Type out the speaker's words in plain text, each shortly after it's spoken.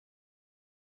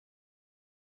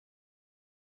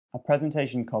a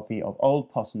presentation copy of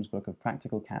Old Possum's book of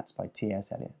practical cats by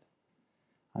T.S. Eliot.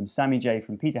 I'm Sammy J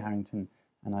from Peter Harrington,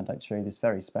 and I'd like to show you this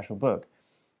very special book.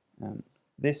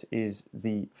 This is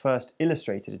the first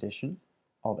illustrated edition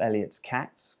of Eliot's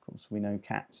Cats. Of course, we know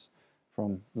Cats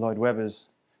from Lloyd Webber's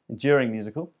enduring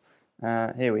musical.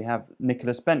 Here we have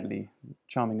Nicolas Bentley,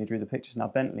 charmingly drew the pictures. Now,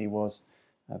 Bentley was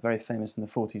very famous in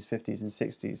the 40s, 50s and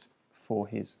 60s for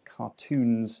his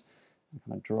cartoons and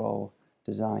kind of droll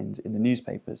designs in the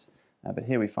newspapers. But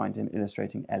here we find him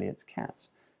illustrating Eliot's Cats.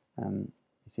 You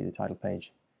see the title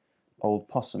page, Old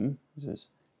Possum, which is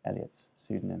Eliot's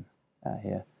pseudonym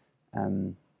here,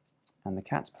 and the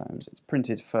Cats poems. It's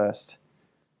printed first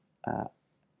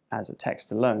as a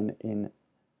text alone in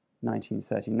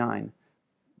 1939,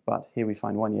 but here we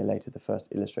find 1 year later the first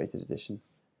illustrated edition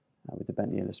with the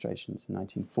Bentley illustrations in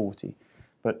 1940.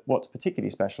 But what's particularly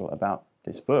special about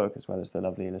this book, as well as the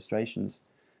lovely illustrations,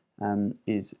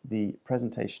 is the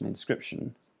presentation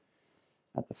inscription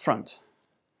at the front,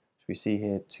 which we see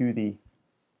here, to the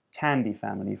Tandy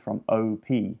family from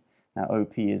O.P. Now,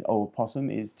 O.P. is Old Possum,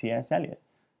 is T.S. Eliot.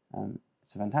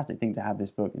 It's a fantastic thing to have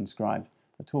this book inscribed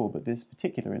at all, but this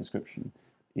particular inscription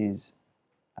is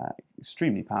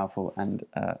extremely powerful and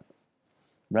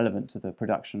relevant to the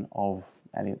production of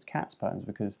Eliot's Cats poems,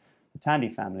 because the Tandy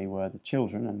family were the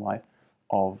children and wife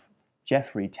of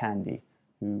Geoffrey Tandy,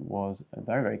 who was a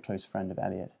very, very close friend of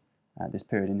Eliot at this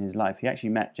period in his life. He actually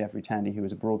met Geoffrey Tandy, who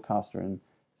was a broadcaster and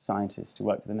scientist who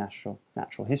worked at the Natural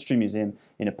History Museum,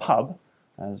 in a pub,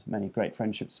 as many great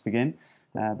friendships begin.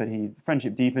 But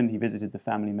friendship deepened. He visited the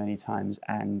family many times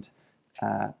and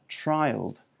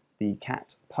trialled the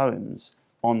cat poems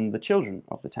on the children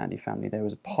of the Tandy family. There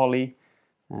was a Polly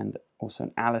and also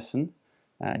an Alison.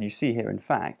 And you see here, in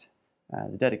fact,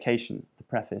 the dedication, the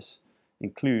preface,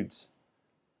 includes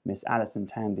Miss Alison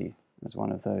Tandy as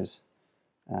one of those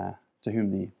to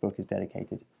whom the book is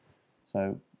dedicated.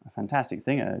 So a fantastic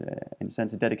thing, in a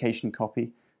sense, a dedication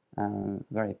copy,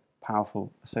 very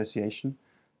powerful association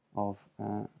of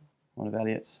one of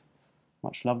Eliot's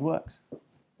much-loved works.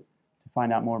 To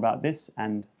find out more about this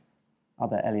and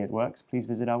other Eliot works, please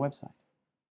visit our website.